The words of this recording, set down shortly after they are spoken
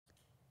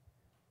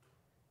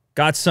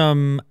Got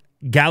some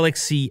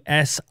Galaxy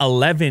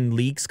S11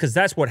 leaks because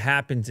that's what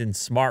happens in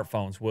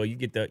smartphones. Well, you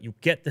get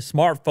the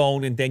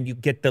smartphone and then you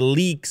get the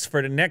leaks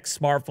for the next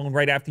smartphone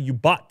right after you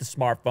bought the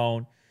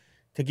smartphone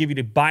to give you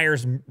the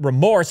buyer's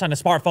remorse on the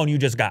smartphone you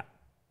just got.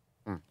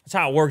 That's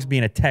how it works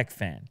being a tech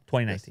fan.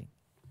 2019.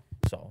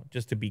 Yes. So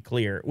just to be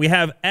clear, we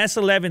have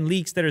S11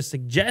 leaks that are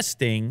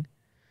suggesting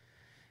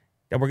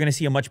that we're going to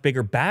see a much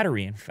bigger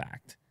battery, in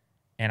fact.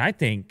 And I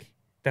think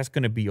that's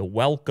going to be a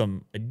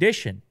welcome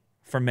addition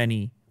for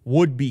many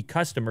would-be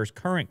customers,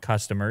 current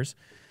customers.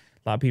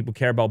 A lot of people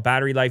care about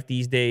battery life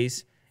these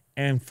days.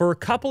 And for a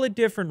couple of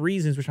different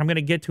reasons, which I'm going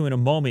to get to in a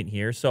moment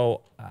here.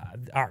 So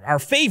our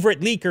favorite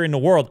leaker in the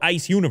world,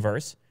 Ice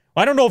Universe.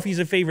 Well, I don't know if he's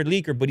a favorite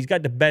leaker, but he's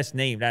got the best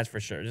name, that's for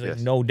sure. There's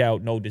like no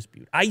doubt, no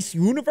dispute. Ice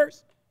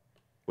Universe?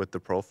 With the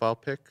profile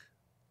pic,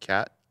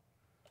 cat.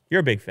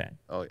 You're a big fan.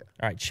 Oh, yeah.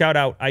 All right, shout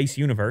out Ice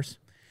Universe.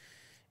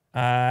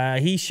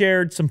 He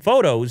shared some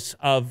photos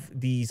of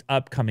these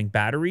upcoming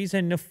batteries.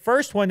 And the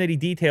first one that he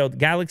detailed,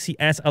 Galaxy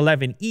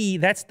S11e,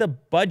 that's the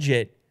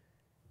budget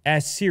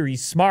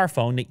S-series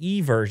smartphone, the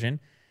E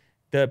version.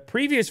 The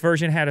previous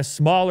version had a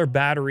smaller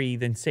battery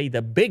than, say,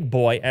 the big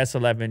boy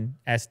S11,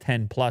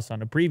 S10 Plus on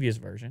the previous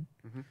version.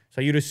 So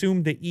you'd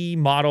assume the E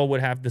model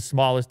would have the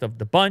smallest of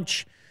the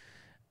bunch.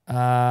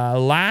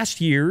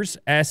 Last year's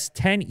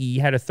S10e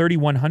had a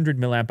 3,100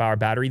 milliamp hour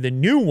battery. The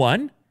new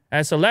one,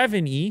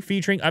 S11e,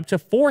 featuring up to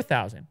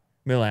 4,000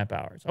 milliamp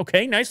hours.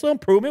 Okay, nice little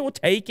improvement. We'll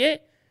take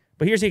it.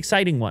 But here's the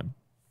exciting one.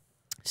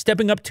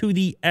 Stepping up to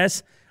the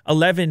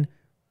S11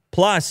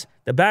 Plus,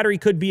 the battery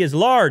could be as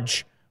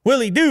large,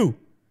 willy-do,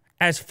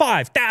 as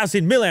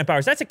 5,000 milliamp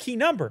hours. That's a key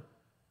number.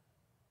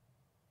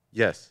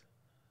 Yes.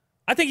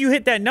 I think you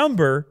hit that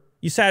number,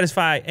 you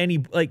satisfy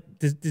any, like,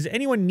 does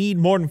anyone need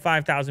more than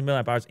 5,000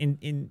 milliamp hours in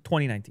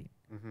 2019?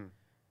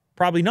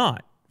 Probably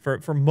not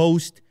for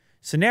most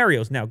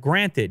scenarios. Now,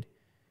 granted,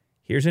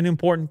 here's an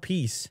important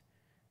piece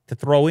to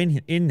throw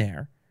in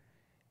there.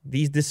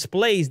 These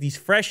displays, these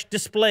fresh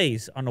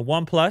displays on the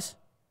OnePlus,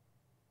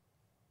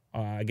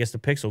 I guess the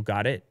Pixel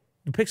got it.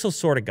 The Pixel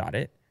sort of got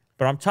it.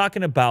 But I'm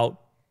talking about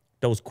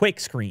those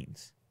quick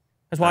screens.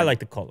 That's what I like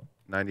to call them.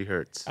 90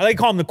 hertz. I like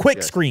to call them the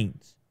quick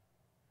screens.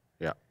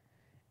 Yeah.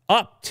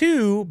 Up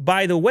to,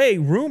 by the way,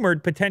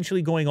 rumored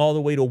potentially going all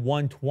the way to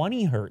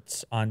 120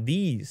 hertz on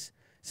these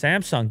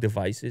Samsung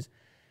devices.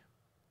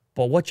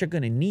 But what you're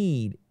going to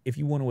need, if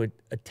you want to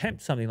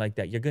attempt something like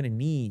that, you're going to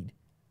need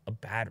a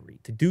battery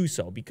to do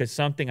so. Because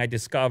something I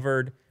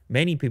discovered,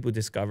 many people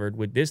discovered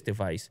with this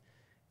device,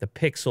 the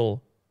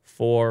Pixel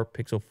 4,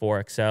 Pixel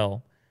 4 XL,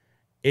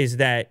 is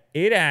that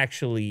it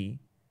actually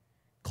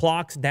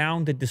clocks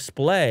down the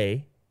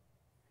display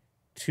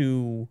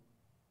to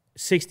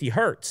 60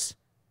 hertz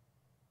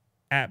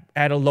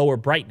at a lower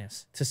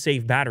brightness to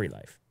save battery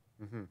life.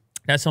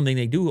 That's something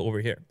they do over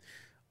here.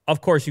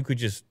 Of course, you could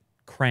just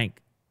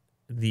crank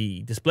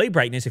the display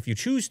brightness if you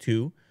choose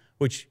to,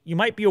 which you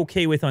might be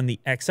okay with on the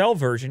XL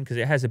version because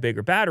it has a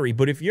bigger battery.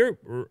 But if you're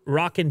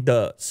rocking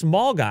the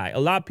small guy, a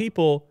lot of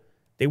people,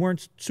 they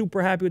weren't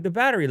super happy with the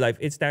battery life.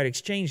 It's that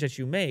exchange that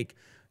you make.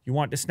 You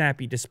want the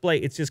snappy display.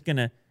 It's just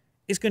gonna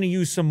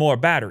use some more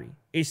battery.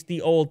 It's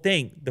the old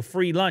thing, the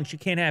free lunch. You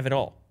can't have it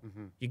all.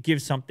 You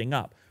give something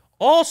up.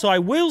 Also, I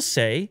will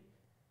say,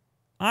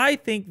 I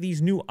think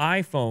these new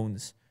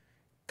iPhones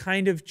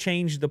kind of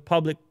changed the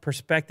public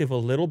perspective a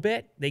little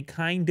bit. They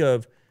kind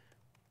of,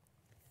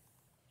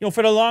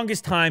 for the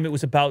longest time, it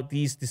was about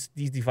these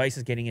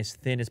devices getting as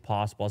thin as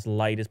possible, as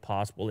light as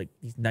possible, like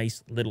these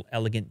nice little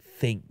elegant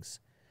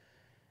things.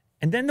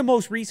 And then the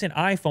most recent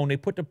iPhone, they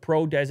put the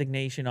Pro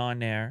designation on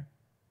there,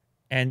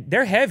 and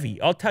they're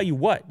heavy. I'll tell you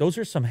what, those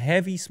are some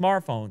heavy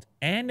smartphones,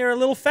 and they're a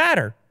little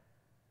fatter.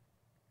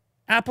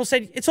 Apple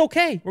said, it's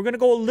okay, we're going to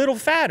go a little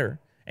fatter.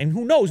 And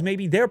who knows,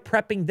 maybe they're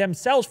prepping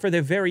themselves for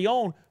their very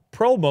own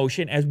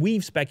ProMotion, as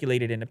we've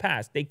speculated in the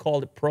past. They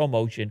called it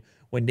ProMotion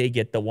when they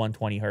get the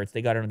 120 hertz.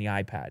 They got it on the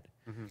iPad.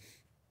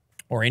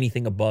 Or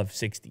anything above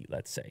 60,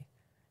 let's say.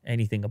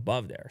 Anything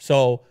above there.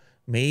 So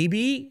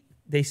maybe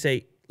they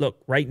say,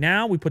 look, right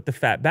now we put the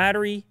fat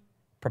battery,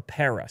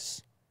 prepare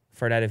us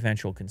for that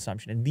eventual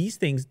consumption. And these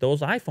things,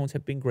 those iPhones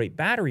have been great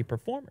battery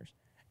performers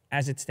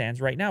as it stands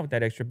right now with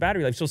that extra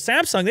battery life. So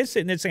Samsung, they're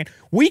sitting there saying,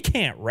 we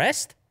can't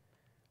rest.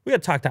 We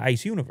got to talk to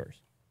Ice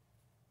Universe.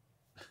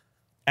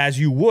 As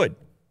you would.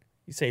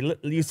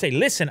 You say,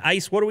 listen,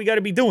 Ice, what do we got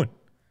to be doing?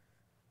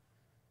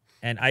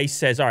 And Ice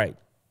says, all right,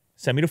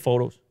 send me the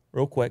photos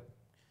real quick.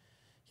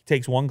 He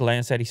takes one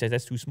glance at it. He says,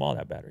 that's too small,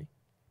 that battery.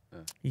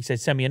 He said,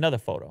 send me another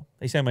photo.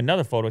 They send him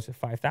another photo. It says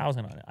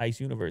 5,000 on it.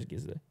 Ice Universe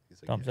gives the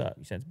thumbs up.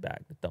 He sends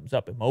back the thumbs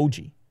up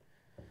emoji.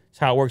 That's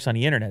how it works on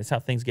the internet. That's how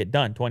things get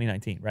done,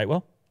 2019, right,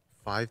 Will?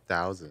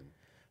 5,000.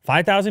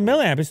 5,000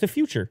 milliamp. It's the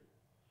future.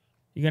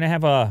 You're going to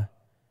have a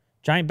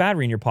giant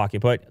battery in your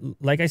pocket. But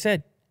like I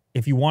said,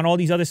 if you want all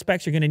these other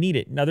specs, you're going to need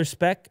it. Another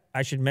spec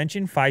I should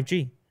mention,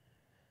 5G.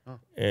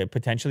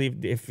 Potentially,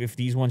 if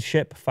these ones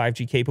ship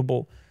 5G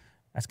capable,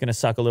 that's going to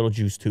suck a little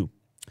juice too.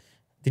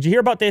 Did you hear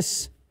about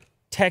this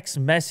text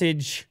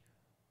message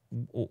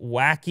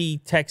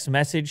wacky text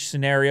message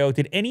scenario.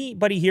 Did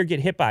anybody here get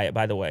hit by it,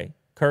 by the way?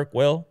 Kirk,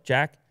 Will,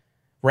 Jack?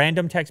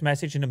 Random text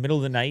message in the middle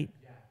of the night?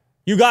 Yeah.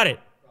 You got it.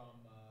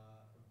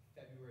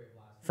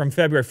 From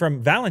February,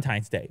 from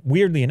Valentine's Day,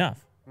 weirdly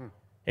enough.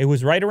 It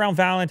was right around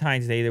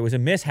Valentine's Day. There was a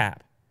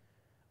mishap,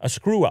 a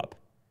screw up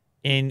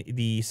in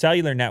the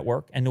cellular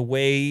network and the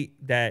way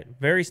that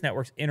various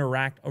networks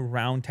interact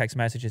around text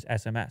messages,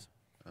 SMS.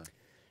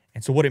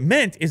 And so what it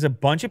meant is a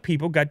bunch of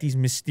people got these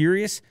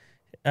mysterious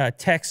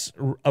texts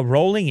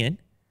rolling in,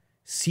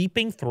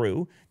 seeping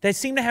through, that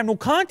seem to have no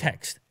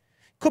context.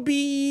 Could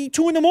be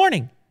 2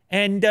 a.m.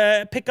 and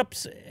pick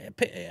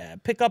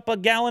up a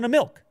gallon of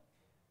milk.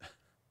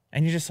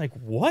 And you're just like,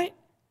 what?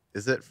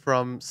 Is it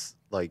from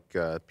like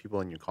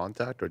people in your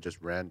contact or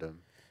just random?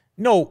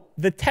 No,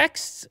 the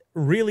texts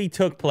really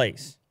took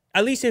place.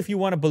 At least if you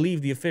want to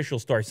believe the official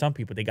story. Some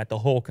people, they got the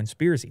whole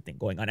conspiracy thing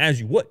going on, as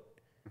you would.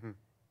 Mm-hmm.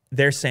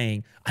 They're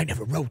saying, I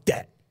never wrote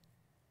that.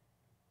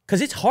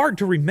 Because it's hard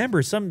to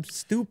remember some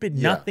stupid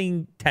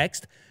nothing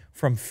text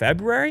from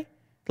February.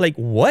 Like,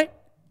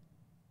 what?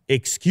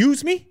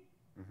 Excuse me?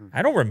 Mm-hmm.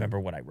 I don't remember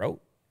what I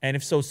wrote. And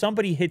if so,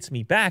 somebody hits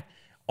me back.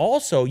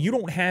 Also, you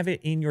don't have it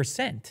in your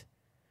sent.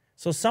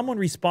 So someone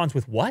responds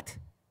with what?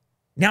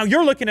 Now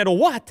you're looking at a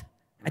what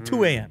at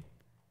 2 a.m.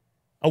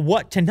 A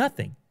what to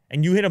nothing.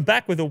 And you hit them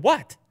back with a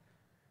what?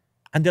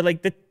 And they're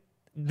like,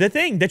 the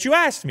thing that you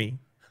asked me.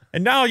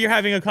 And now you're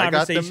having a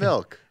conversation. I got the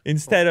milk.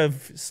 Instead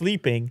of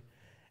sleeping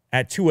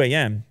at 2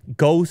 a.m.,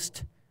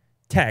 ghost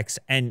text.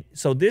 And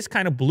so this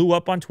kind of blew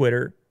up on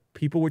Twitter.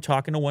 People were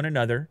talking to one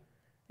another,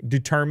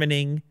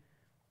 determining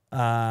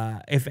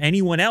if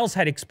anyone else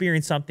had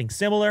experienced something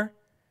similar.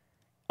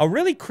 A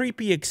really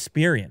creepy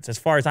experience, as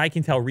far as I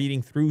can tell,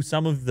 reading through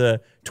some of the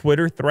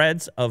Twitter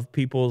threads of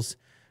people's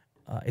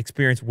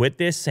experience with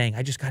this, saying,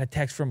 I just got a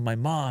text from my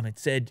mom. It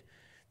said,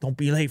 don't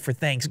be late for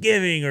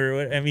Thanksgiving,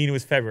 or I mean, it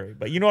was February,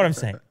 but you know what I'm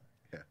saying.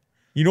 Yeah.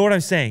 You know what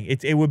I'm saying.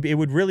 It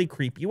would really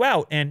creep you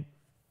out. And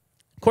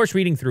of course,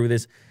 reading through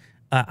this,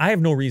 I have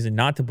no reason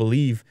not to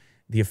believe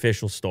the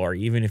official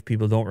story, even if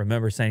people don't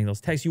remember sending those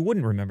texts. You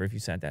wouldn't remember if you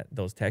sent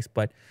those texts,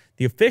 but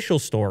the official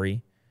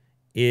story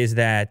is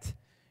that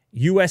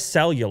U.S.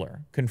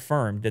 Cellular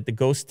confirmed that the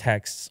ghost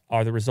texts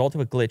are the result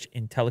of a glitch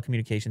in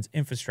telecommunications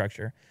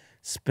infrastructure,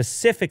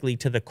 specifically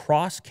to the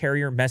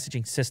cross-carrier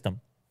messaging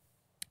system,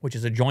 which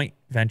is a joint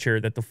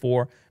venture that the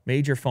 4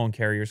 major phone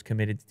carriers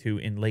committed to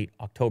in late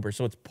October.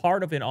 So it's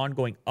part of an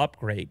ongoing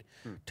upgrade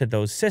to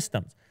those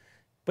systems.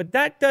 But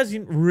that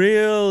doesn't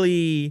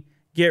really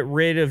get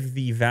rid of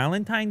the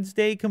Valentine's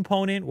Day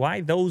component.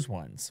 Why those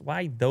ones?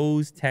 Why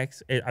those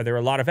texts? Are there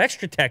a lot of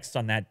extra texts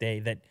on that day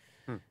that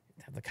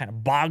kind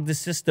of bog the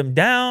system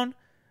down?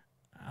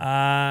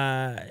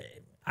 I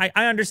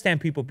understand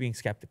people being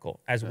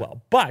skeptical as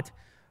well. But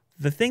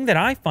the thing that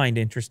I find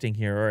interesting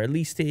here, or at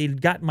least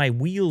it got my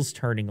wheels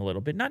turning a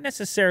little bit, not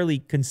necessarily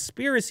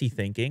conspiracy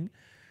thinking,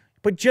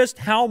 but just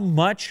how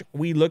much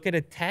we look at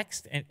a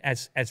text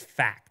as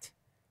fact.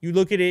 You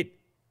look at it,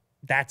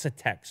 that's a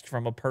text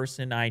from a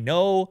person I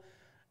know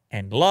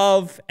and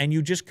love, and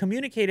you just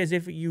communicate as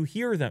if you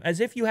hear them, as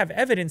if you have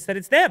evidence that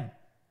it's them.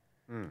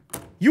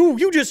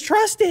 You just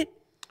trust it.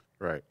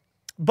 Right.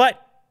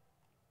 But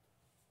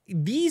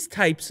these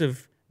types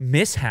of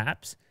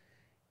mishaps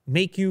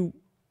make you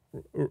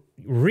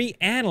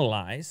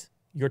reanalyze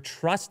your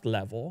trust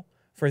level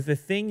for the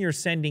thing you're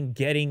sending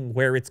getting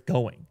where it's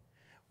going.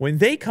 When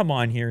they come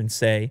on here and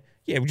say,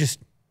 yeah, we just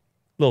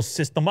little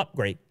system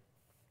upgrade.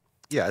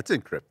 Yeah, it's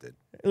encrypted.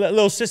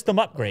 Little system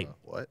upgrade.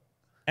 What?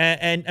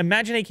 And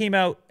imagine they came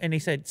out and they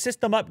said,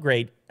 system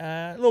upgrade,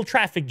 little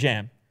traffic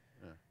jam.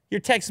 Your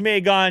text may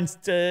have gone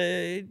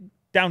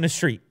down the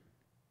street.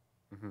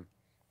 Mm-hmm.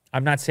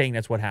 I'm not saying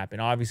that's what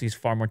happened. Obviously, it's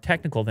far more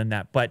technical than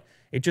that. But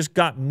it just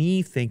got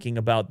me thinking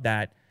about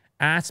that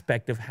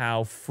aspect of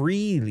how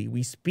freely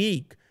we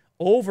speak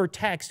over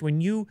text when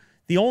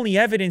the only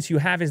evidence you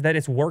have is that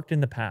it's worked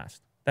in the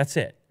past. That's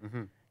it.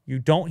 Mm-hmm. You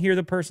don't hear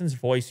the person's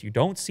voice. You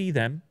don't see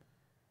them.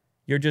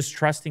 You're just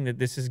trusting that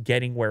this is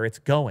getting where it's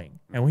going.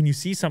 Mm-hmm. And when you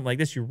see something like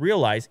this, you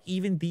realize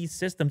even these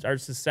systems are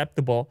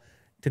susceptible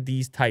to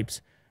these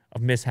types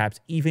of mishaps,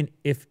 even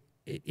if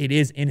it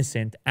is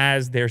innocent,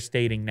 as they're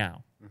stating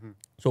now. Mm-hmm.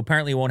 So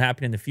apparently it won't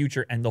happen in the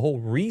future. And the whole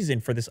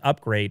reason for this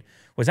upgrade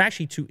was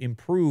actually to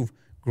improve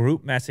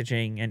group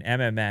messaging and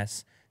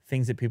MMS,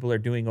 things that people are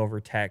doing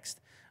over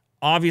text.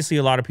 Obviously,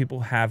 a lot of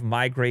people have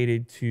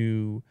migrated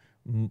to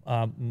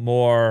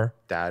more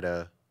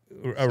data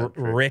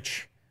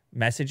rich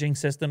messaging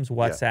systems,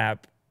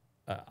 WhatsApp,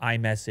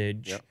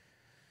 iMessage,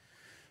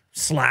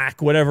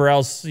 Slack, whatever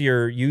else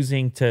you're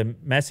using to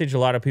message. A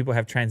lot of people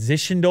have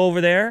transitioned over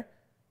there,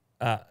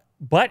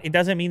 but it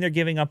doesn't mean they're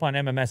giving up on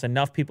MMS.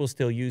 Enough people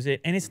still use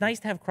it, and it's nice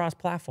to have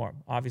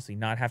cross-platform, obviously,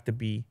 not have to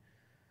be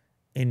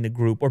in the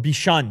group or be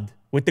shunned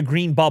with the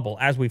green bubble,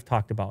 as we've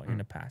talked about in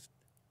the past.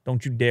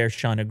 Don't you dare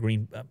shun a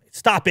green bubble.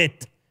 Stop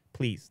it.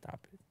 Please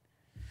stop it.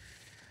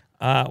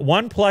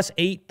 OnePlus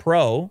 8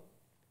 Pro,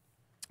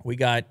 we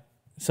got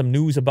some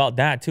news about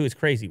that, too. It's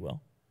crazy,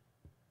 Will.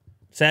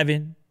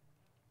 7,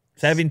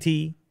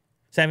 7T,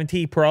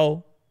 7T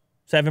Pro,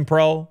 7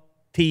 Pro,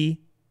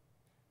 T,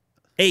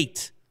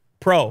 8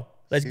 Pro.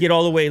 Let's get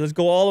all the way. Let's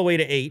go all the way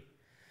to 8.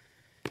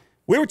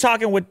 We were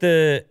talking with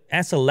the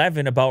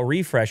S11 about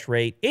refresh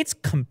rate. It's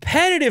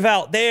competitive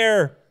out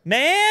there,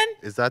 man.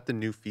 Is that the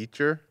new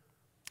feature?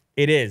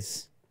 It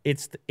is.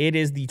 It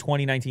is the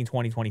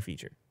 2019-2020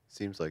 feature.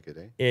 Seems like it,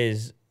 eh?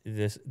 Is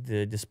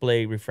the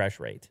display refresh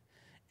rate.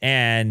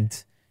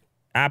 And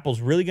Apple's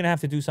really going to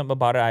have to do something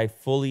about it. I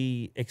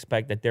fully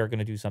expect that they're going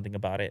to do something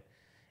about it.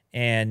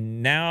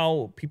 And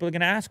now people are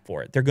going to ask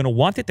for it. They're going to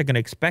want it. They're going to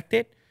expect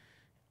it.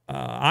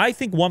 I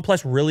think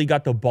OnePlus really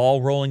got the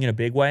ball rolling in a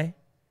big way.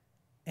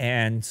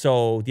 And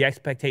so the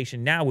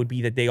expectation now would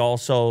be that they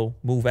also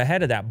move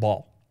ahead of that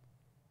ball,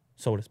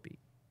 so to speak.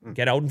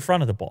 Get out in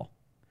front of the ball.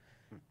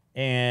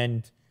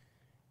 And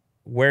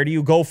where do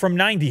you go from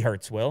 90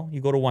 hertz, Will?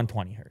 You go to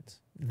 120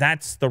 hertz.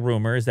 That's the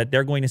rumor, is that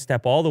they're going to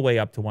step all the way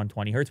up to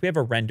 120 hertz. We have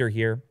a render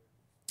here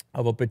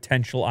of a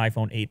potential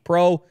iPhone 8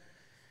 Pro.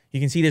 You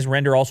can see this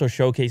render also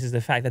showcases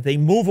the fact that they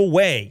move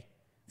away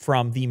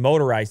from the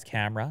motorized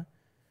camera,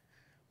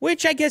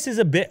 which I guess is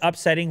a bit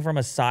upsetting from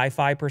a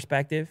sci-fi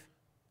perspective,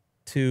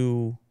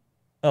 to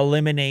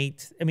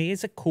eliminate. I mean,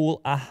 it's a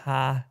cool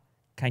aha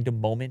kind of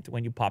moment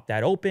when you pop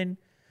that open,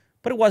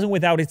 but it wasn't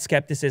without its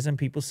skepticism.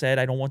 People said,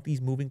 I don't want these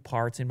moving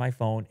parts in my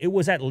phone. It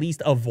was at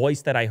least a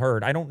voice that I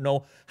heard. I don't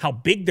know how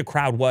big the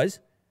crowd was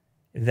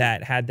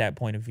that had that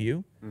point of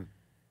view.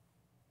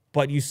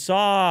 But you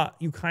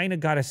kind of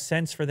got a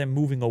sense for them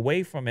moving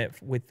away from it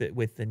with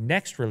the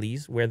next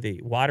release, where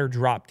the water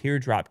drop,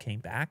 teardrop came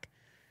back.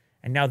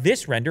 And now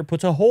this render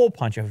puts a hole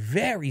punch, a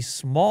very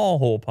small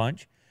hole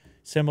punch,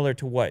 similar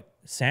to what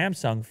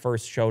Samsung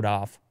first showed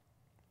off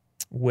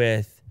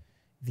with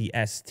the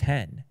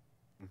S10,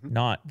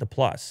 not the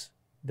Plus.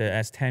 The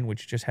S10,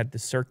 which just had the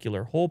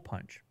circular hole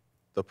punch.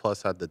 The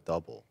Plus had the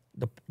double.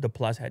 The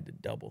Plus had the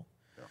double.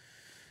 Yeah.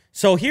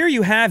 So here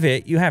you have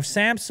it. You have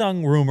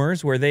Samsung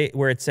rumors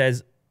where it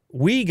says,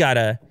 we got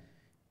to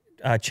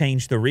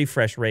change the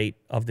refresh rate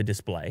of the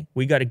display.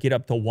 We got to get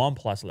up to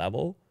OnePlus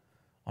level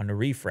on the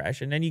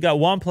refresh. And then you got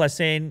OnePlus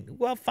saying,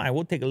 well, fine,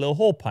 we'll take a little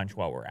hole punch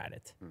while we're at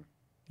it.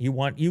 You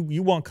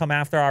won't come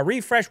after our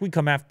refresh, we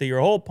come after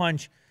your hole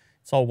punch.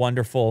 It's all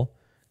wonderful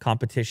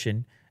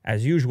competition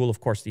as usual.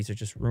 Of course, these are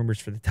just rumors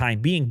for the time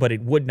being, but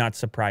it would not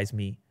surprise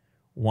me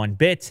one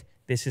bit.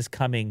 This is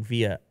coming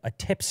via a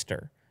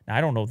tipster. Now,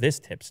 I don't know this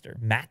tipster,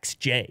 Max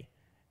J.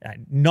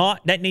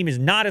 That name is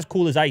not as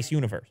cool as Ice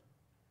Universe.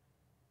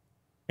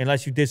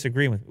 Unless you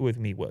disagree with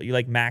me, Will. You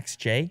like Max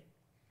J?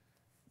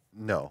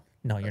 No.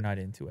 No, you're not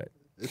into it.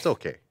 It's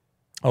okay.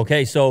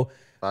 Okay, so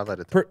 5 out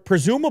of 10.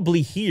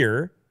 Presumably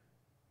here,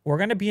 we're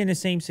going to be in the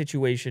same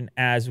situation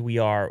as we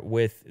are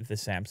with the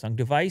Samsung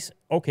device.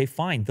 Okay,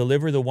 fine.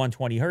 Deliver the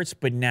 120 hertz,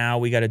 but now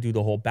we got to do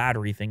the whole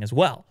battery thing as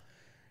well.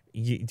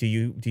 Do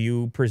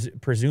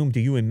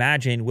you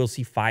imagine we'll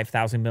see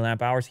 5,000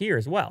 milliamp hours here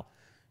as well?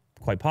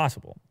 Quite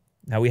possible.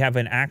 Now we have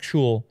an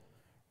actual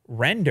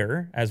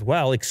render as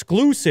well,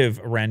 exclusive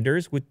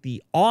renders with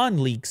the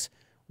OnLeaks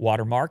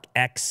watermark,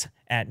 X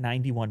at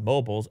 91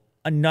 mobiles,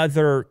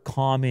 another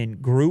common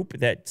group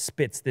that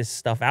spits this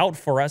stuff out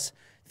for us.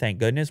 Thank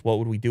goodness. What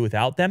would we do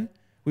without them?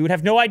 We would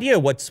have no idea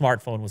what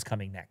smartphone was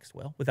coming next,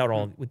 Will,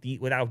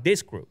 without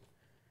this group.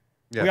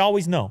 Yeah. We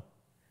always know.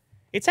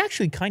 It's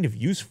actually kind of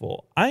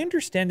useful. I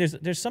understand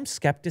there's some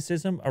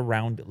skepticism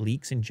around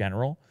leaks in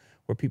general,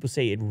 where people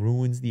say it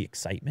ruins the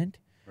excitement.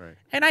 Right.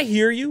 And I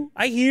hear you.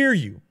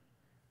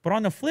 But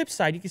on the flip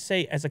side, you could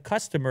say, as a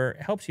customer,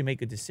 it helps you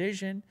make a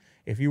decision.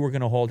 If you were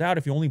going to hold out,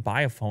 if you only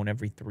buy a phone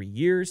every 3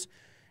 years.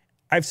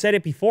 I've said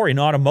it before, in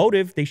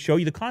automotive, they show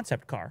you the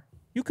concept car.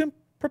 You can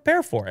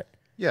prepare for it.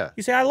 Yeah.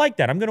 You say, I like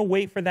that. I'm going to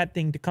wait for that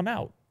thing to come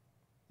out.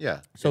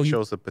 Yeah. So it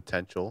shows the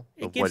potential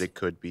of what it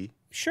could be.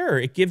 Sure.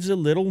 It gives a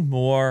little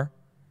more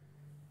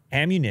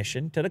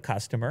ammunition to the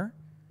customer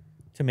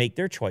to make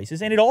their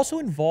choices. And it also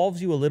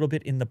involves you a little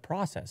bit in the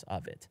process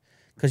of it.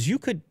 Because you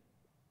could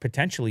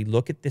potentially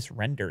look at this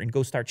render and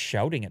go start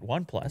shouting at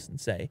OnePlus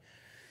and say,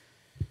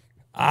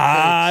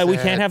 we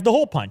can't have the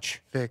hole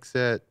punch. Fix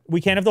it. We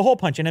can't have the hole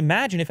punch. And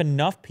imagine if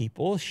enough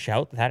people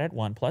shout that at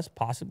OnePlus,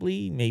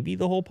 possibly, maybe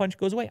the hole punch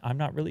goes away. I'm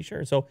not really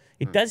sure. So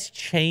it does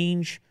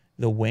change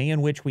the way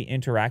in which we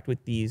interact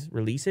with these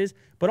releases.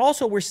 But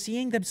also, we're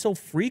seeing them so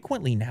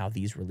frequently now,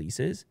 these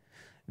releases,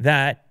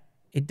 that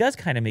it does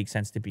kind of make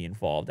sense to be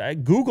involved.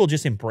 Google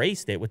just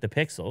embraced it with the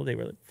Pixel. They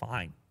were like,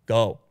 fine,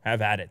 go,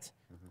 have at it.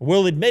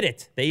 We'll admit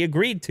it. They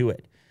agreed to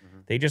it.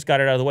 They just got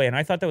it out of the way. And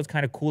I thought that was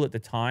kind of cool at the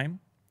time.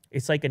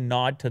 It's like a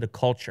nod to the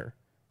culture,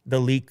 the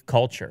leak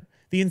culture,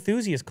 the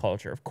enthusiast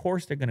culture. Of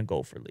course, they're going to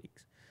go for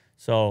leaks.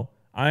 So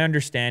I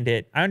understand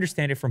it. I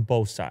understand it from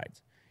both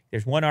sides.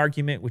 There's one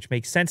argument which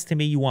makes sense to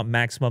me. You want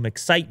maximum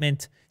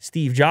excitement,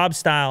 Steve Jobs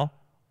style.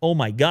 Oh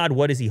my God,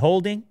 what is he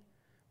holding?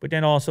 But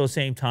then also,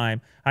 same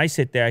time, I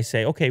sit there, I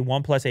say, okay,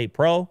 OnePlus 8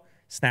 Pro,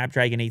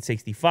 Snapdragon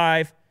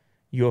 865,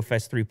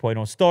 UFS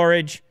 3.0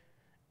 storage,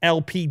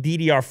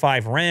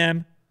 LPDDR5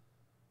 RAM,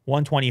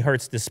 120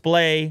 hertz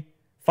display,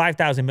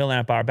 5,000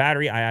 milliamp hour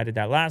battery. I added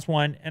that last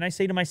one. And I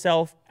say to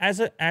myself, as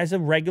a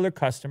regular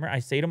customer, I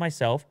say to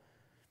myself,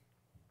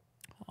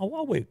 oh,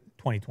 I'll wait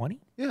 2020.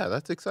 Yeah,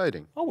 that's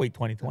exciting. I'll wait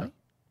 2020. Yeah.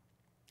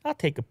 I'll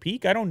take a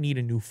peek. I don't need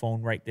a new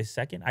phone right this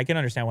second. I can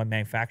understand why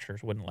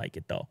manufacturers wouldn't like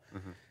it, though.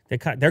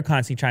 They're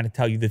constantly trying to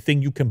tell you the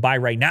thing you can buy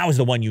right now is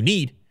the one you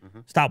need.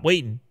 Stop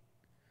waiting.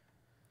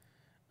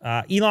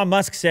 Elon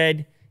Musk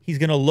said he's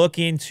going to look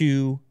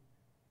into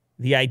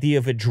the idea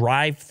of a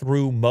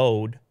drive-through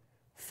mode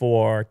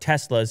for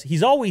Teslas.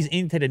 He's always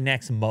into the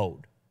next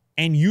mode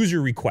and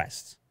user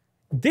requests.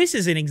 This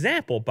is an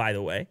example, by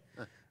the way,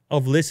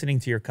 of listening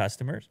to your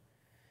customers.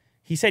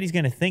 He said he's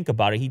going to think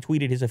about it. He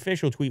tweeted, his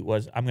official tweet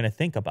was, I'm going to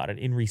think about it.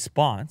 In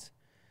response,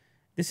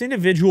 this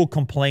individual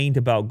complained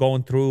about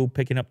going through,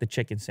 picking up the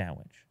chicken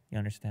sandwich. You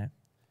understand?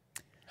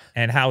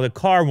 And how the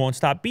car won't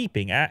stop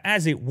beeping,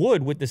 as it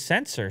would with the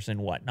sensors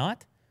and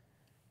whatnot.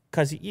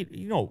 Because,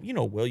 you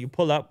know, Will, you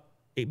pull up,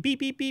 beep,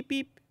 beep, beep,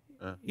 beep.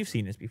 You've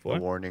seen this before. A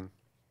warning.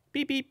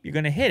 Beep, beep. You're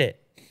going to hit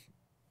it.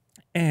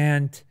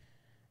 And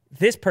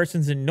this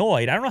person's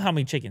annoyed. I don't know how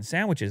many chicken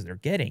sandwiches they're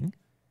getting.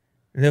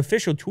 The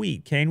official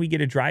tweet, can we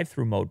get a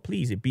drive-through mode,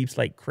 please? It beeps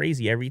like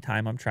crazy every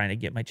time I'm trying to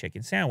get my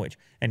chicken sandwich.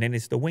 And then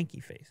it's the winky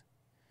face.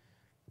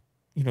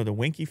 You know the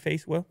winky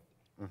face, Will?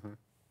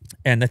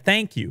 And the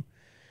thank you.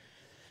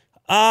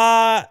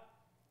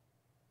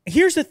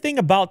 Here's the thing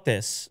about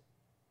this.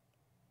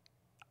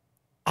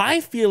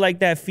 I feel like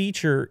that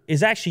feature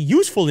is actually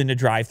useful in the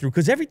drive-through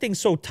because everything's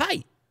so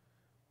tight.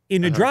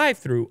 In the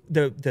drive-through,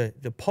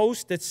 the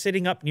post that's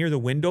sitting up near the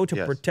window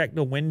to protect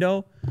the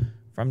window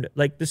from the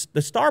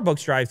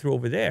Starbucks drive-through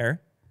over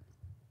there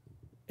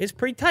is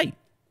pretty tight.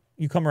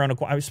 You come around a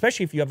corner,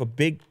 especially if you have a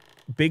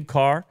big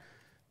car,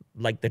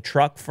 like the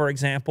truck, for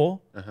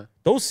example.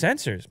 Those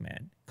sensors,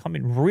 man, come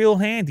in real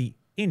handy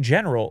in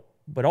general,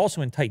 but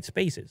also in tight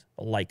spaces,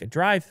 like a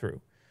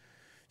drive-through.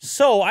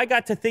 So I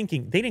got to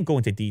thinking, they didn't go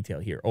into detail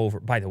here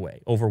over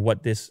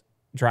what this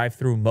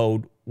drive-through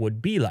mode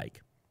would be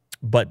like.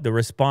 But the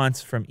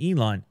response from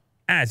Elon,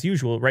 as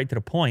usual, right to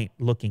the point,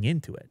 looking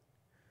into it.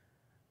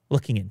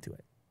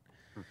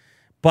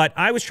 But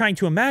I was trying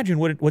to imagine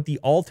what the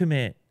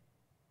ultimate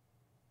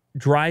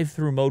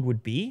drive-through mode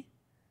would be.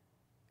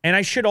 And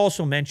I should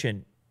also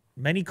mention,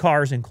 many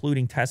cars,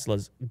 including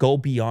Teslas, go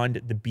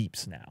beyond the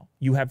beeps now.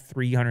 You have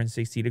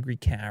 360-degree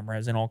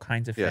cameras and all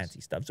kinds of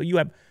fancy stuff. So you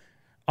have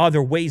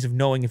other ways of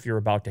knowing if you're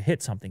about to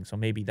hit something. So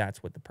maybe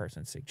that's what the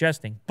person's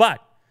suggesting. But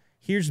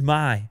here's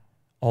my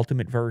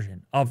ultimate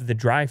version of the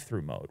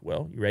drive-through mode.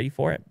 Will, you ready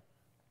for it?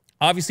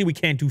 Obviously, we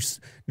can't do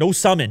no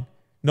summon,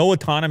 no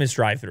autonomous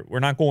drive-through. We're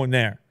not going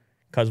there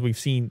because we've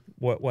seen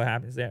what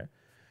happens there.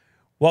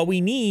 What we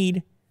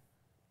need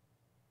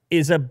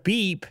is a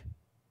beep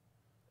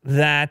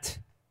that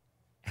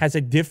has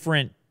a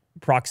different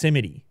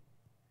proximity.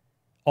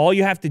 All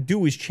you have to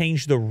do is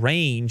change the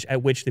range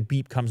at which the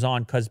beep comes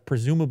on because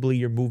presumably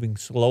you're moving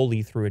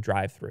slowly through a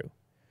drive-through.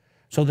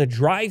 So the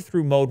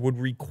drive-through mode would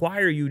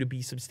require you to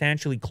be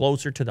substantially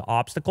closer to the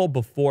obstacle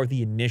before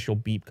the initial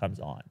beep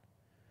comes on.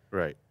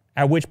 Right.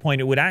 At which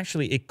point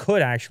it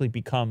could actually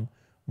become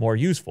more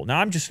useful. Now,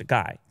 I'm just a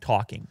guy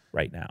talking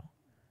right now.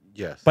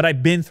 Yes. But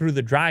I've been through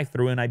the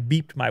drive-through and I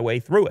beeped my way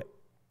through it.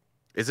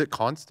 Is it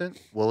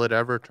constant? Will it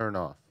ever turn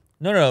off?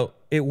 No.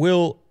 It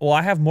will. Well,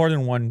 I have more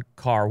than one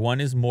car.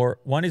 One is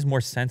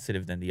more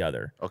sensitive than the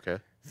other. Okay.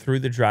 Through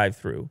the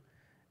drive-through.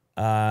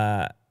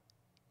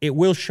 It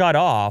will shut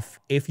off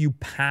if you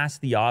pass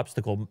the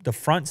obstacle. The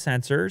front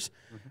sensors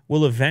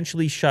will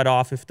eventually shut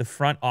off if the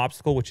front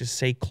obstacle, which is,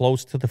 say,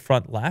 close to the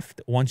front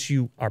left, once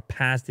you are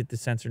past it, the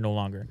sensor no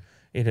longer.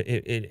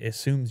 It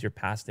assumes you're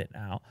past it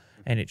now,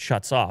 and it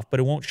shuts off.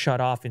 But it won't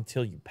shut off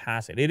until you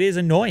pass it. It is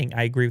annoying.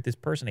 I agree with this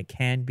person. It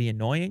can be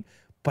annoying,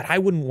 but I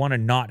wouldn't want to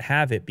not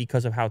have it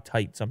because of how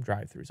tight some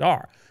drive-thrus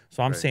are.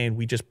 So I'm saying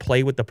we just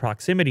play with the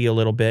proximity a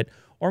little bit,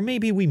 or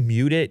maybe we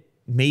mute it.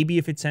 Maybe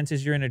if it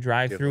senses you're in a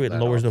drive-thru, it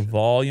lowers the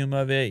volume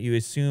of it. You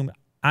assume,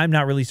 I'm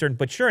not really certain,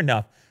 but sure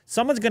enough,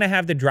 someone's going to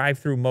have the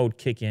drive-thru mode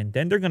kick in.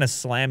 Then they're going to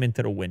slam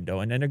into the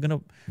window, and then they're going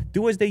to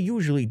do as they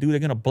usually do. They're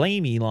going to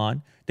blame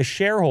Elon. The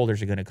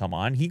shareholders are going to come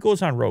on. He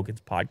goes on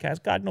Rogan's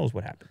podcast. God knows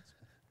what happens.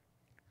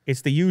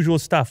 It's the usual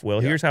stuff, Will.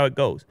 Here's how it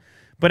goes.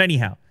 But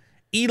anyhow,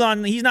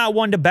 Elon, he's not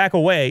one to back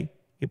away.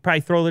 He'll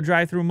probably throw the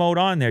drive-thru mode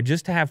on there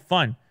just to have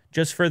fun.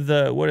 Just for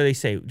the, what do they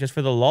say? Just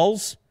for the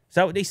lulz? Is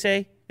that what they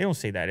say? They don't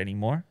say that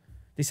anymore.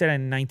 They said it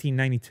in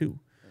 1992.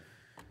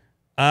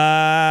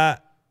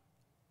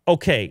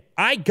 Okay,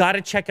 I got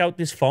to check out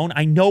this phone.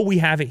 I know we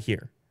have it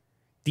here.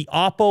 The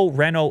Oppo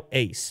Reno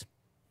Ace.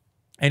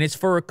 And it's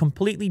for a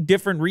completely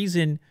different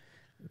reason.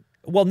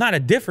 Well, not a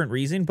different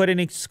reason, but an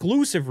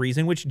exclusive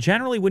reason, which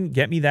generally wouldn't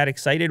get me that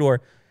excited,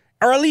 or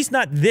at least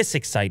not this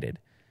excited.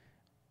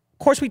 Of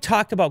course, we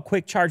talked about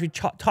quick charge. We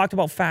talked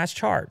about fast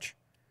charge.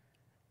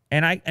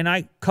 And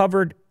I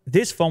covered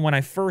this phone when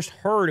I first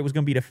heard it was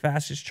going to be the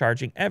fastest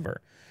charging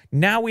ever.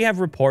 Now we have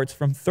reports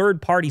from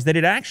third parties that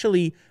it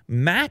actually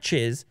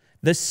matches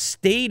the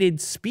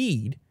stated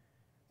speed,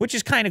 which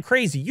is kind of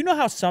crazy. You know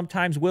how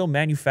sometimes, Will,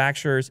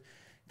 manufacturers,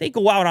 They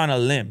go out on a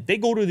limb. They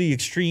go to the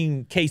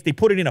extreme case. They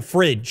put it in a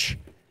fridge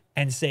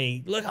and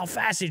say, look how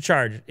fast it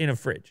charged in a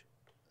fridge.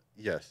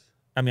 Yes.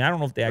 I mean, I don't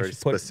know if they Very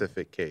actually put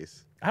specific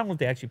case. I don't know if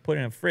they actually put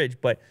it in a fridge,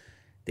 but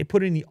they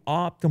put it in the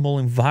optimal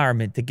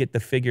environment to get the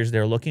figures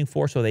they're looking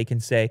for so they can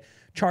say,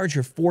 charge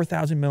your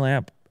 4,000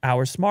 milliamp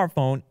hour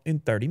smartphone in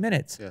 30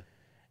 minutes.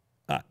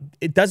 Yeah.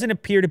 It doesn't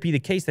appear to be the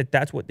case that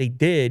that's what they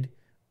did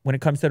when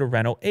it comes to the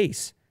Renault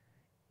Ace.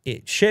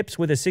 It ships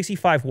with a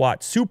 65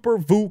 watt Super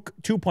VOOC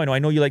 2.0. I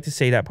know you like to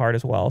say that part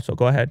as well, so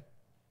go ahead.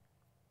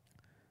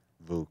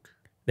 VOOC.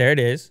 There it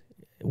is.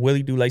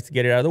 Willie Do likes to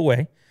get it out of the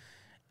way.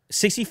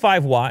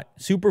 65 watt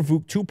Super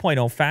VOOC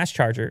 2.0 fast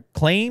charger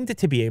claimed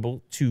to be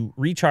able to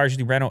recharge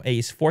the Renault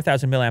Ace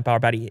 4,000 milliamp hour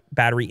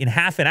battery in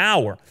half an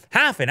hour.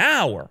 Half an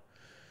hour.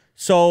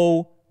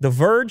 So The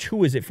Verge,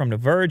 who is it from The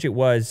Verge? It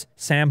was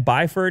Sam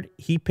Byford.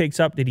 He picks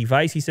up the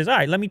device. He says, all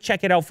right, let me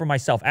check it out for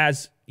myself.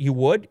 As you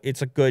would.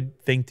 It's a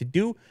good thing to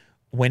do.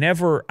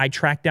 Whenever I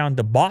track down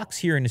the box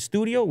here in the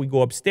studio, we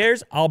go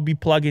upstairs. I'll be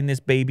plugging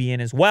this baby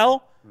in as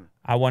well.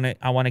 I want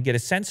to get a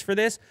sense for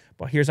this.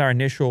 But here's our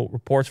initial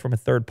reports from a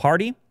third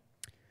party.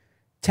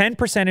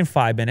 10% in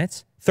 5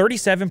 minutes,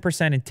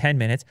 37% in 10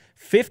 minutes,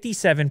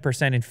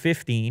 57% in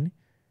 15,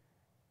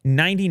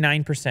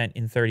 99%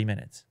 in 30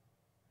 minutes.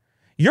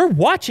 You're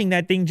watching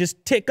that thing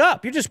just tick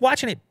up. You're just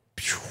watching it.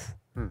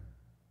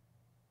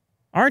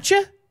 Aren't you?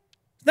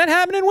 Is that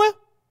happening, Will?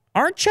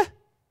 Aren't you?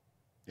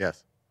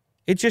 Yes.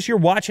 It's just you're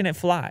watching it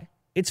fly.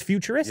 It's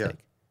futuristic.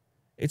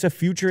 Yeah. It's a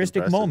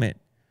futuristic moment.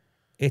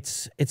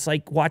 It's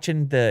like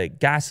watching the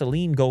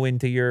gasoline go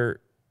into your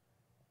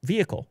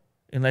vehicle,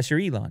 unless you're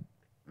Elon.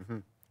 Mm-hmm.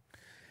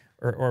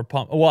 Or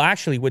pump. Well,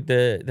 actually, with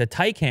the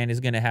Taycan is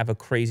going to have a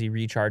crazy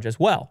recharge as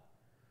well.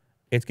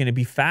 It's going to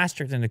be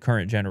faster than the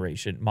current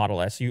generation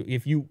Model S.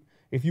 If you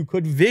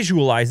could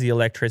visualize the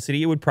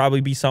electricity, it would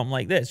probably be something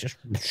like this, just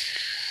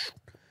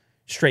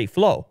straight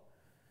flow.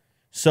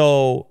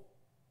 So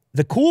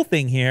the cool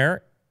thing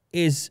here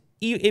is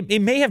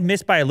it may have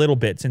missed by a little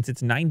bit since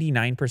it's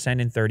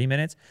 99% in 30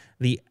 minutes.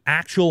 The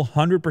actual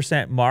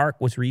 100% mark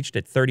was reached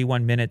at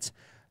 31 minutes,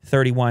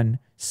 31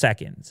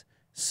 seconds.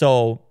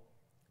 So,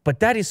 but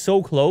that is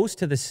so close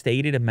to the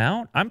stated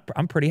amount.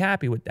 I'm pretty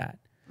happy with that.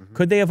 Mm-hmm.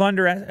 Could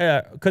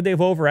they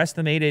have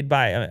overestimated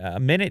by a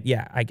minute?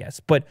 Yeah, I guess.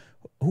 But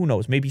who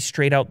knows? Maybe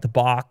straight out the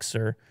box,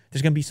 or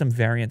there's going to be some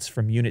variance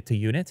from unit to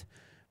unit.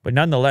 But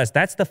nonetheless,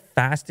 that's the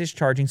fastest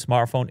charging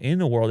smartphone in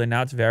the world, and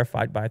now it's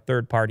verified by a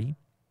third party.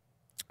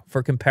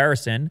 For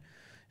comparison,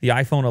 the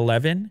iPhone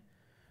 11,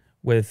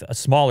 with a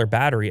smaller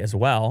battery as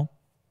well,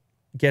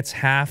 gets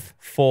half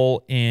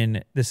full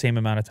in the same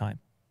amount of time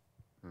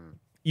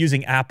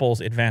using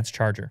Apple's advanced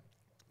charger.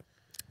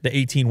 The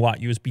 18-watt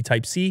USB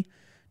Type-C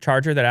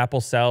charger that Apple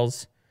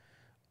sells,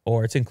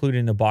 or it's included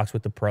in the box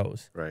with the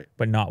Pros, right?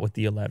 But not with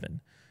the 11.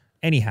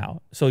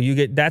 Anyhow, so you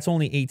get, that's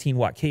only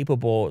 18-watt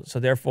capable, so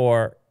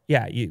therefore,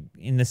 yeah, you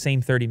in the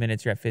same 30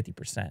 minutes, you're at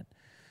 50%.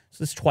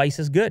 So it's twice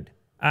as good.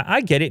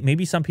 I get it.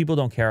 Maybe some people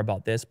don't care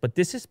about this, but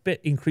this has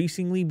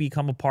increasingly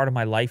become a part of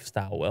my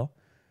lifestyle, Will,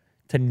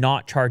 to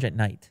not charge at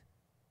night.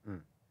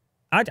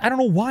 I don't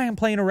know why I'm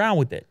playing around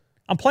with it.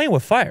 I'm playing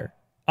with fire,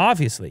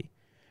 obviously,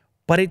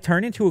 but it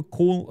turned into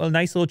a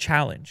nice little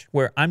challenge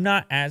where I'm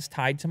not as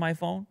tied to my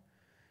phone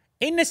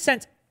in the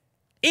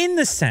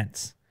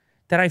sense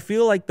that I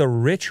feel like the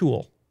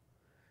ritual,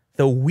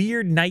 the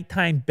weird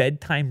nighttime,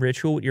 bedtime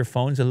ritual with your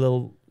phone is a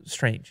little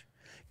strange.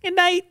 Good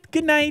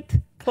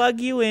night, plug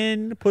you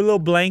in, put a little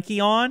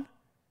blankie on,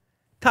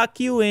 tuck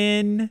you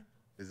in.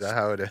 Is that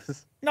how it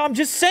is? No, I'm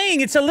just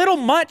saying it's a little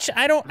much.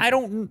 I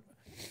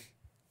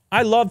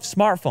love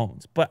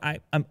smartphones, but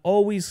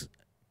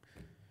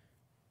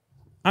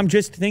I'm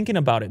just thinking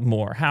about it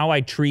more, how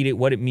I treat it,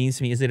 what it means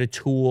to me. Is it a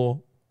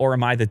tool or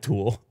am I the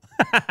tool?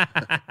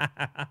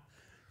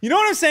 You know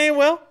what I'm saying,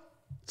 Will?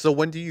 So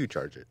when do you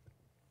charge it?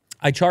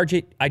 I charge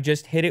it. I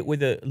just hit it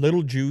with a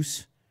little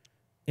juice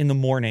in the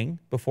morning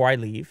before I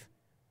leave.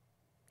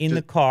 In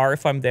the car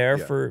if I'm there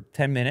for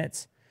 10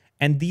 minutes.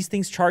 And these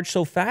things charge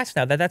so fast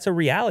now that's a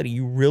reality.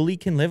 You really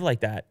can live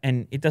like that.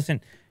 And it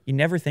doesn't, you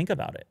never think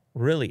about it.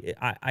 Really.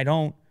 I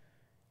don't,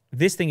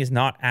 this thing is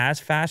not as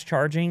fast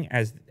charging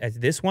as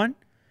this one.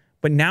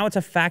 But now it's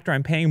a factor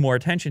I'm paying more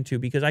attention to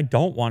because I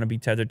don't want to be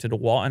tethered to the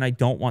wall and I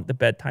don't want the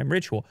bedtime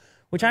ritual,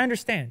 which I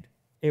understand.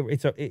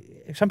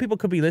 Some people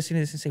could be listening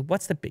to this and say,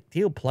 what's the big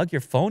deal? Plug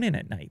your phone in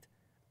at night.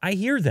 I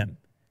hear them.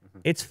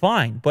 It's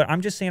fine. But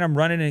I'm just saying I'm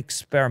running an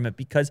experiment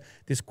because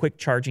this quick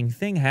charging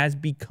thing has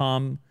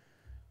become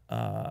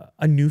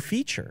a new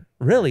feature,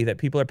 really, that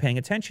people are paying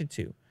attention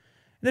to.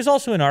 There's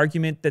also an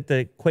argument that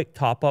the quick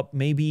top-up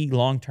may be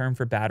long-term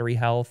for battery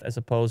health as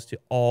opposed to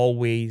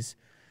always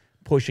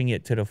pushing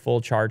it to the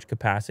full charge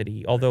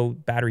capacity, although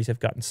batteries have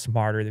gotten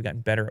smarter. They've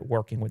gotten better at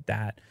working with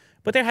that.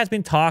 But there has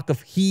been talk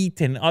of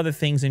heat and other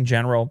things in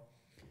general,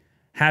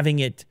 having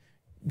it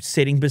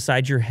sitting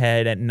beside your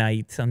head at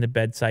night on the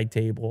bedside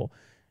table.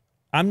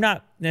 I'm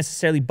not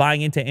necessarily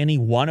buying into any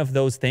one of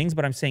those things,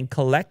 but I'm saying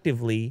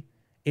collectively,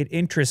 it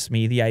interests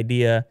me, the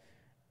idea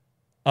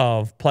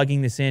of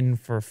plugging this in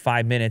for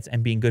 5 minutes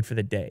and being good for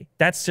the day.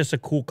 That's just a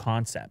cool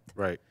concept.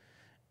 Right.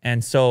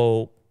 And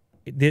so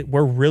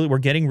we're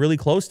getting really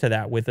close to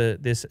that with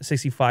this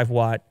 65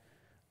 watt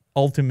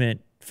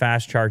ultimate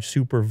fast charge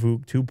Super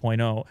VOOC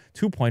 2.0.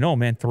 2.0,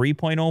 man,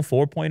 3.0,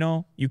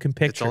 4.0. You can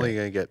picture. It's only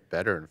going to get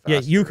better and faster.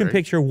 Yeah, you can right?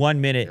 picture 1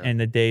 minute and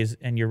the days,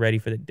 and you're ready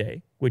for the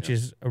day, which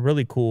is a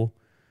really cool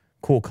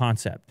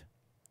concept.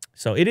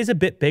 So it is a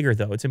bit bigger,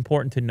 though. It's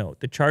important to note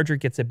the charger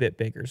gets a bit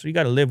bigger, so you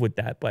got to live with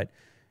that. But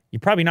you're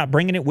probably not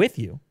bringing it with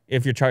you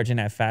if you're charging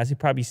that fast. It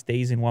probably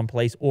stays in one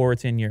place, or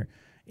it's in your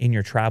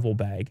travel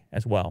bag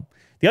as well.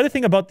 The other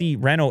thing about the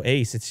Renault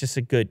Ace, it's just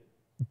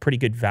pretty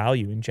good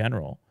value in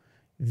general.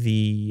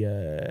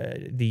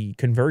 The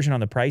conversion on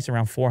the price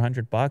around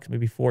 $400,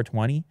 maybe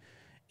 $420,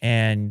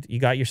 and you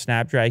got your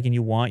Snapdragon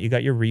you want, you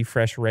got your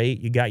refresh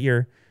rate, you got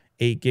your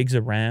 8 gigs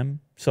of RAM.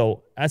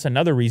 So that's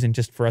another reason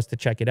just for us to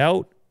check it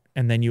out.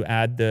 And then you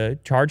add the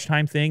charge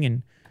time thing,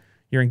 and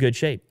you're in good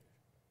shape.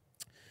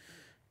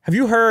 Have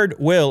you heard,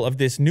 Will, of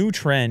this new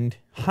trend,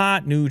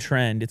 hot new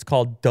trend? It's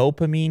called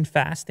dopamine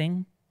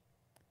fasting.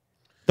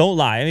 Don't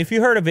lie. I mean, if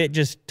you heard of it,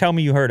 just tell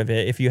me you heard of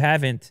it. If you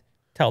haven't,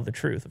 tell the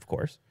truth, of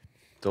course.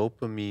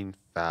 Dopamine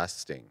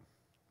fasting.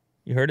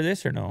 You heard of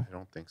this or no? I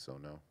don't think so,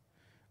 no.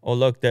 Oh,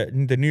 look, the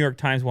New York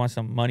Times wants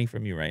some money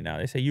from you right now.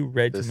 They say you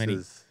read too many.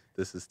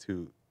 This is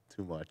too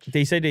much.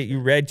 They said that you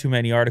read too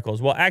many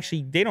articles. Well,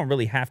 actually, they don't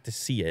really have to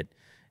see it.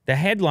 The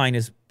headline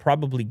is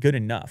probably good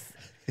enough.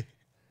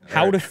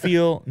 How to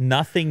feel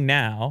nothing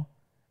now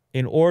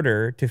in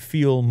order to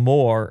feel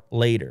more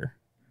later.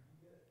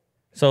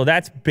 So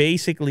that's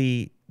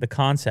basically the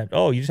concept.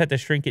 Oh, you just have to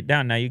shrink it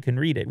down. Now you can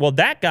read it. Well,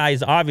 that guy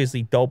is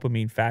obviously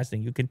dopamine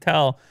fasting. You can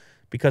tell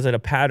because of the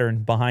pattern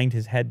behind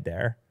his head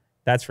there.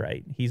 That's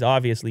right. He's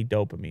obviously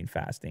dopamine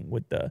fasting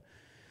with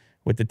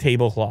the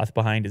tablecloth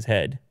behind his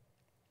head.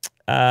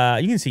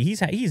 You can see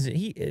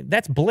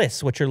that's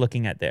bliss. What you're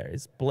looking at there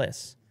is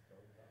bliss.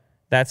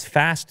 That's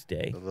fast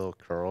day. A little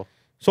curl.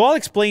 So I'll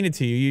explain it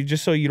to you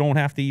just so you don't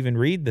have to even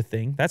read the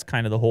thing. That's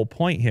kind of the whole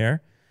point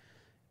here.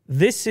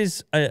 This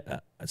is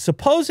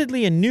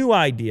supposedly a new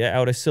idea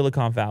out of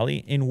Silicon Valley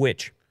in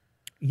which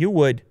you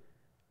would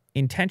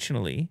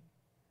intentionally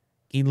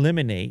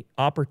eliminate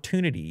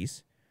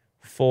opportunities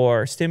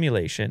for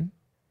stimulation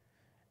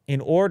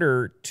in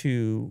order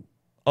to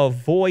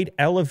avoid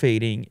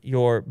elevating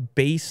your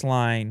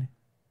baseline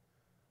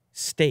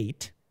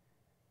state,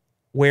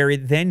 where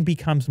it then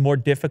becomes more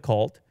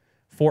difficult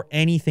for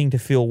anything to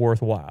feel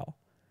worthwhile.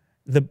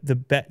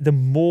 The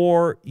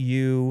more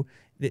you...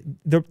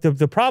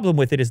 The problem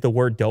with it is the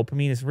word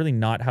dopamine is really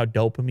not how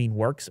dopamine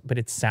works, but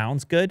it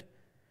sounds good.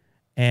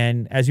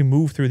 And as you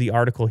move through the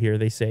article here,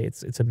 they say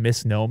it's a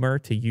misnomer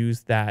to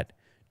use that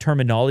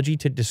terminology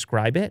to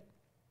describe it,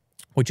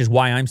 which is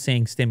why I'm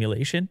saying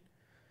stimulation.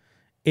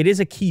 It is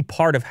a key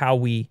part of how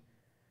we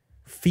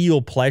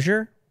feel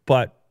pleasure,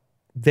 but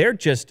they're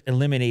just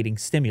eliminating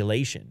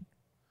stimulation.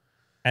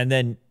 And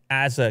then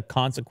as a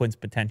consequence,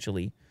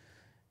 potentially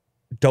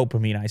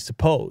dopamine, I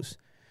suppose.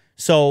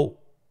 So...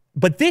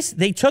 But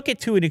they took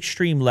it to an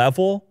extreme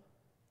level.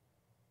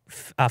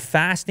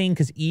 Fasting,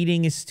 because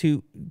eating is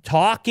too...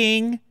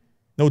 Talking,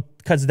 no,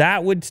 because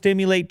that would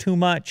stimulate too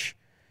much.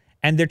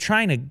 And they're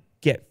trying to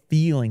get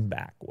feeling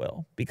back,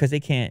 Will, because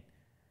they can't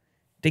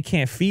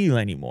feel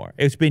anymore.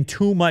 It's been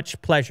too much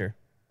pleasure.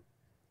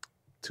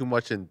 Too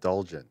much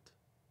indulgent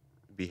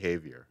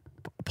behavior.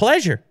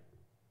 Pleasure.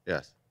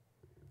 Yes.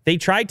 They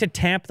tried to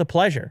tamp the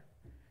pleasure.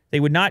 They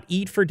would not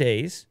eat for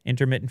days,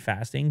 intermittent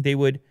fasting. They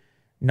would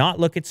not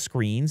look at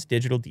screens,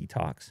 digital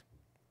detox.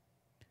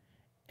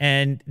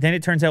 And then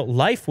it turns out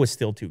life was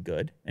still too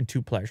good and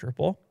too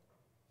pleasurable.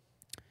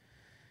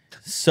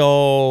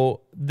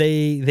 So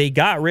they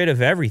got rid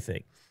of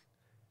everything.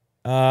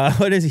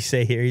 What does he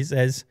say here? He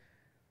says,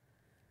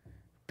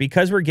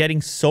 because we're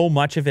getting so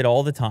much of it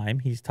all the time,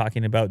 he's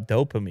talking about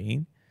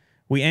dopamine,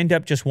 we end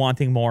up just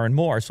wanting more and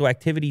more. So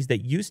activities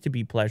that used to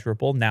be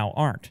pleasurable now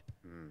aren't.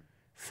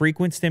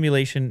 Frequent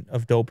stimulation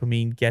of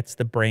dopamine gets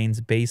the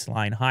brain's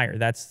baseline higher.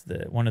 That's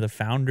one of the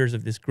founders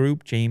of this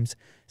group, James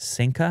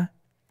Sinka.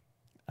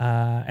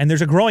 And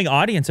there's a growing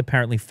audience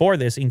apparently for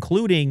this,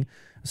 including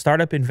a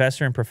startup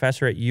investor and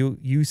professor at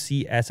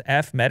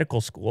UCSF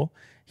Medical School.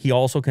 He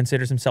also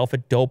considers himself a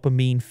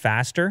dopamine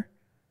faster.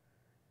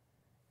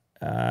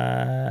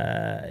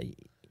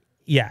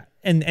 Yeah.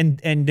 And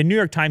the New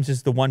York Times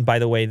is the one, by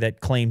the way, that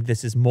claimed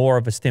this is more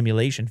of a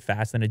stimulation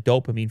fast than a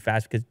dopamine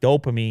fast, because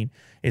dopamine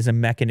is a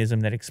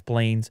mechanism that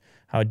explains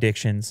how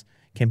addictions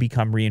can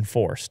become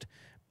reinforced.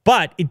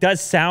 But it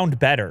does sound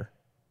better,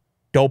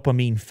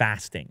 dopamine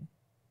fasting.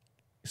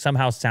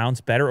 Somehow sounds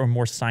better or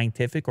more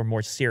scientific or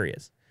more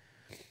serious.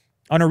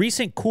 On a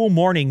recent Cool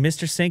Morning,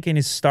 Mr. Sink and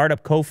his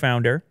startup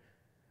co-founder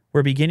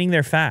were beginning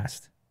their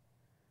fast.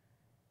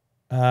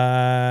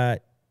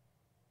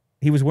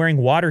 He was wearing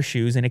water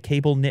shoes and a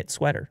cable knit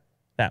sweater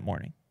that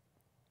morning,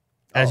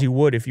 as you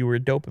would if you were a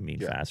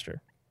dopamine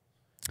faster.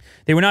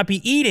 They would not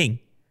be eating.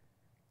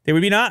 They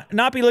would be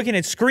not be looking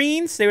at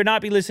screens. They would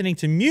not be listening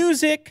to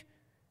music.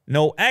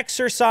 No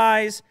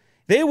exercise.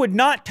 They would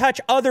not touch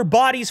other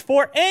bodies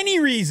for any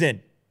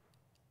reason.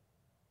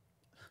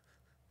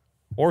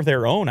 Or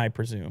their own, I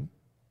presume.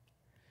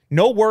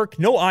 No work,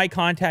 no eye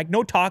contact,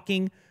 no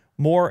talking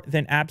more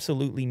than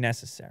absolutely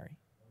necessary.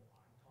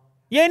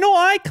 Yeah, no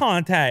eye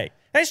contact.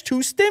 That's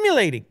too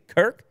stimulating,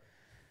 Kirk.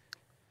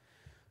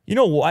 You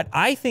know what?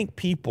 I think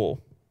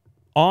people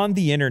on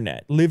the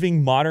internet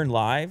living modern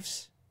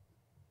lives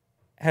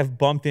have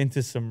bumped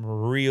into some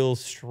real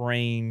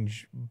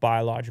strange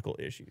biological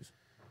issues.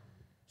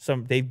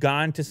 They've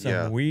gone to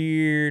some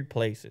weird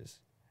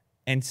places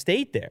and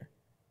stayed there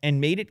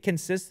and made it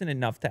consistent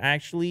enough to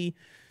actually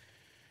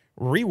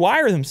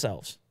rewire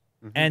themselves.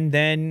 Mm-hmm. And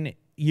then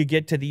you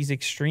get to these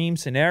extreme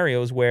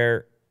scenarios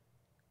where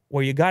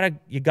you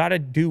gotta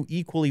do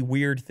equally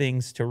weird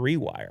things to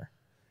rewire.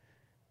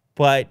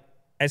 But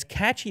as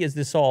catchy as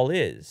this all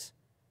is,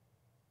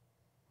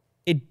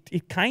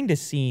 it kind of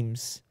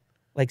seems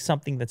like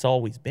something that's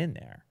always been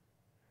there,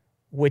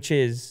 which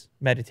is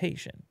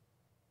meditation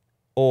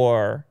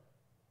or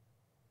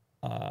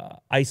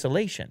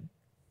isolation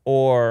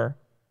or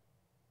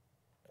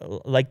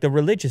like the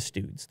religious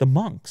dudes, the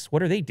monks.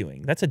 What are they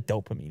doing? That's a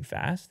dopamine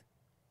fast.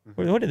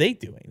 Mm-hmm. What are they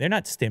doing? They're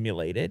not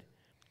stimulated.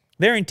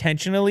 They're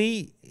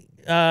intentionally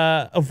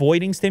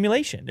avoiding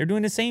stimulation. They're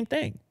doing the same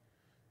thing.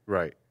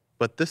 Right.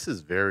 But this is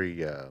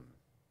very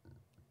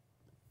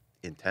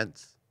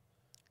intense.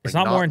 It's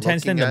not more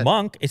intense than the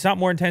monk. It's not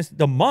more intense.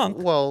 The monk.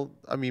 Well,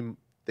 I mean,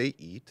 they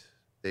eat.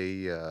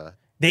 They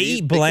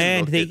eat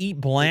bland. They eat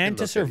bland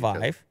to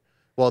survive.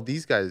 Well,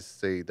 these guys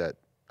say that.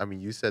 I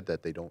mean, you said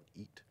that they don't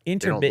eat.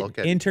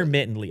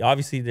 Intermittently.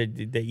 Obviously,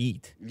 they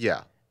eat.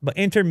 Yeah. But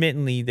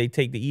intermittently, they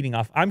take the eating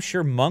off. I'm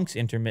sure monks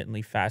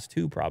intermittently fast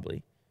too,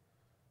 probably.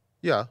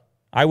 Yeah.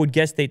 I would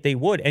guess that they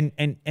would.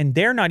 And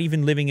they're not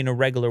even living in a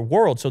regular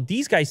world. So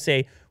these guys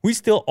say, we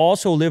still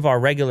also live our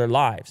regular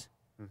lives.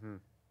 Mm-hmm.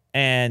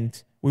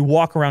 And we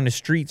walk around the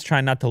streets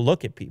trying not to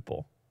look at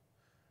people.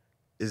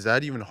 Is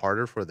that even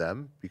harder for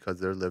them because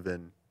they're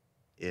living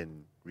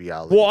in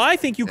reality? Well, I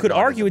think you could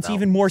argue it's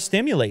even more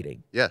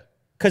stimulating. Yeah.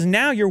 Because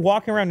now you're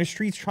walking around the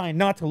streets trying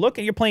not to look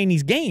at, you're playing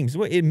these games.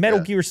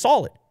 Metal Gear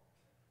Solid.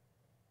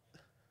 Do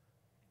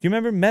you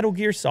remember Metal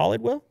Gear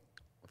Solid, Will?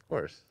 Of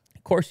course.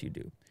 Of course you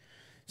do.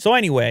 So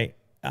anyway,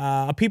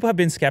 people have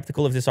been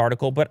skeptical of this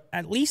article, but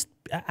at least,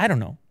 I don't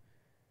know.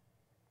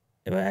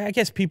 I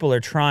guess people are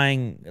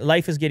trying.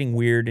 Life is getting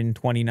weird in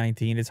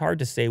 2019. It's hard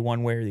to say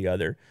one way or the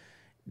other.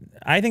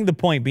 I think the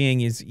point being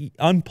is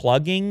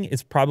unplugging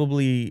is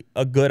probably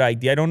a good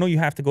idea. I don't know you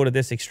have to go to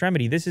this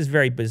extremity. This is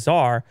very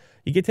bizarre.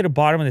 You get to the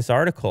bottom of this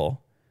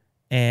article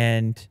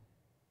and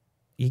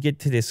you get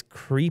to this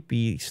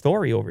creepy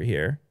story over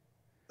here.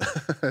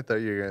 I thought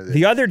you were going to.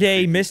 The other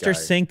day, Mr.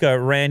 Cinca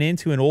ran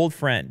into an old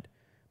friend,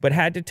 but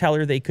had to tell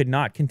her they could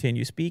not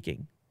continue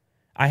speaking.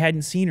 I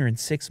hadn't seen her in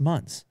 6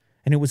 months,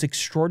 and it was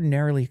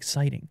extraordinarily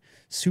exciting,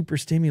 super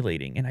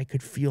stimulating, and I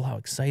could feel how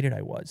excited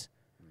I was.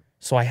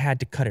 So I had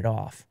to cut it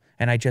off,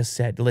 and I just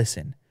said,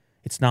 listen,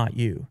 it's not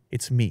you,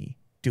 it's me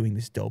doing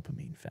this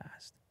dopamine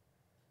fast.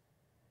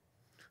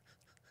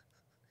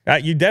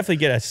 You definitely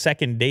get a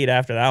second date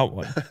after that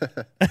one.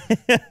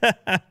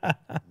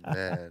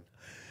 Man.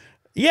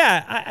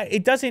 Yeah,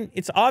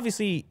 it's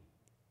obviously,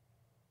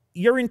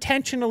 you're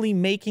intentionally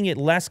making it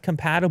less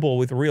compatible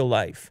with real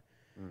life.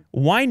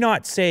 Why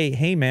not say,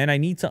 hey, man, I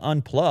need to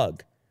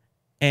unplug.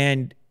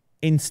 And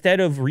instead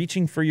of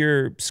reaching for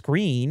your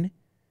screen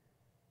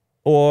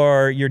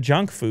or your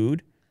junk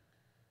food,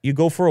 you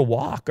go for a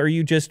walk or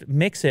you just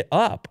mix it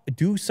up.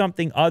 Do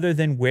something other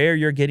than where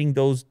you're getting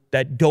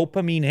that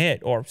dopamine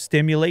hit or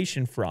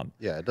stimulation from.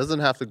 Yeah, it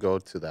doesn't have to go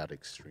to that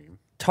extreme.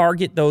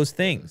 Target those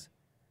things.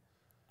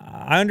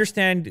 I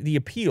understand the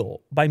appeal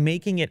by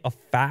making it a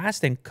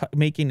fast and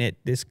making it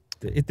this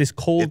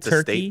cold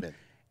turkey.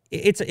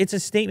 It's a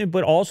statement,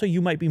 but also you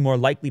might be more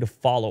likely to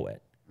follow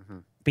it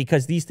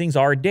because these things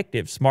are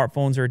addictive.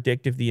 Smartphones are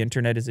addictive. The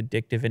internet is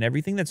addictive, and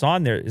everything that's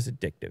on there is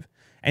addictive.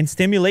 And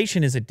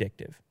stimulation is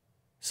addictive.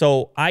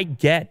 So I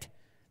get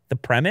the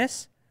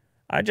premise.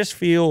 I just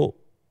feel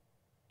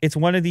it's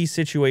one of these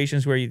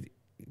situations where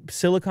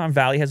Silicon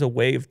Valley has a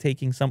way of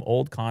taking some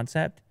old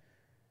concept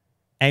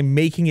and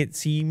making it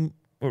seem,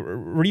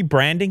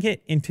 rebranding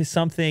it into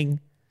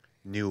something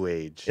new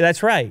age.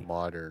 That's right.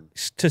 Modern.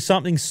 To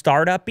something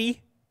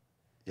startup-y.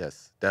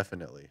 Yes,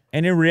 definitely.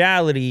 And in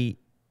reality,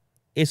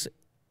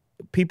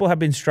 people have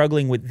been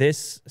struggling with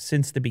this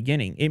since the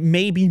beginning. It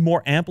may be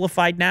more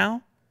amplified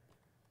now,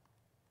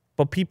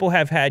 but people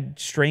have had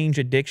strange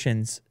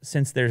addictions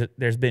since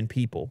there's been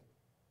people.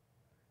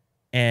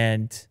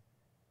 And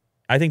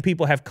I think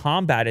people have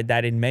combated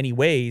that in many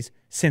ways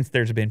since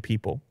there's been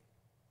people,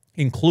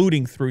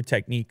 including through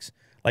techniques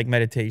like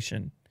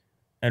meditation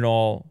and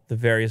all the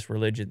various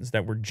religions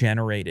that were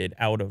generated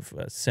out of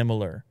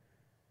similar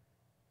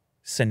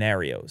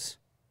scenarios.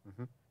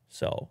 Mm-hmm.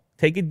 So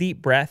take a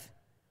deep breath.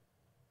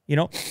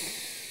 You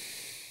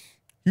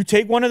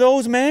take one of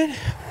those, man.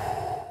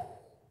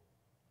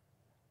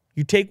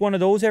 You take one of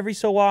those every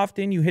so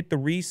often. You hit the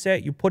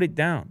reset. You put it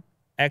down.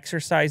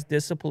 Exercise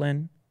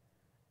discipline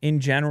in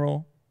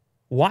general.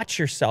 Watch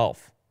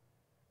yourself.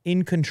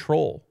 In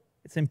control.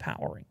 It's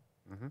empowering.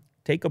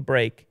 Take a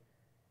break.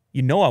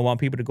 You know I want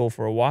people to go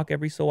for a walk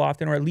every so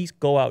often, or at least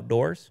go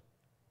outdoors.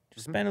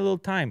 Just spend a little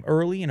time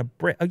early in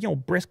a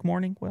brisk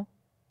morning, Will.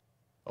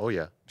 Oh,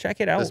 yeah.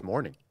 Check it out. This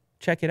morning.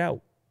 Check it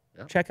out.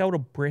 Yeah. Check out a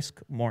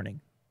brisk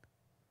morning.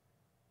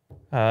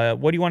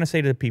 What do you want to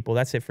say to the people?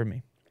 That's it for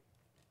me.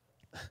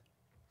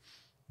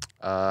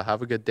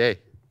 Have a good day.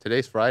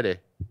 Today's Friday.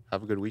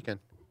 Have a good weekend.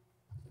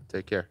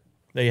 Take care.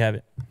 There you have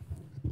it.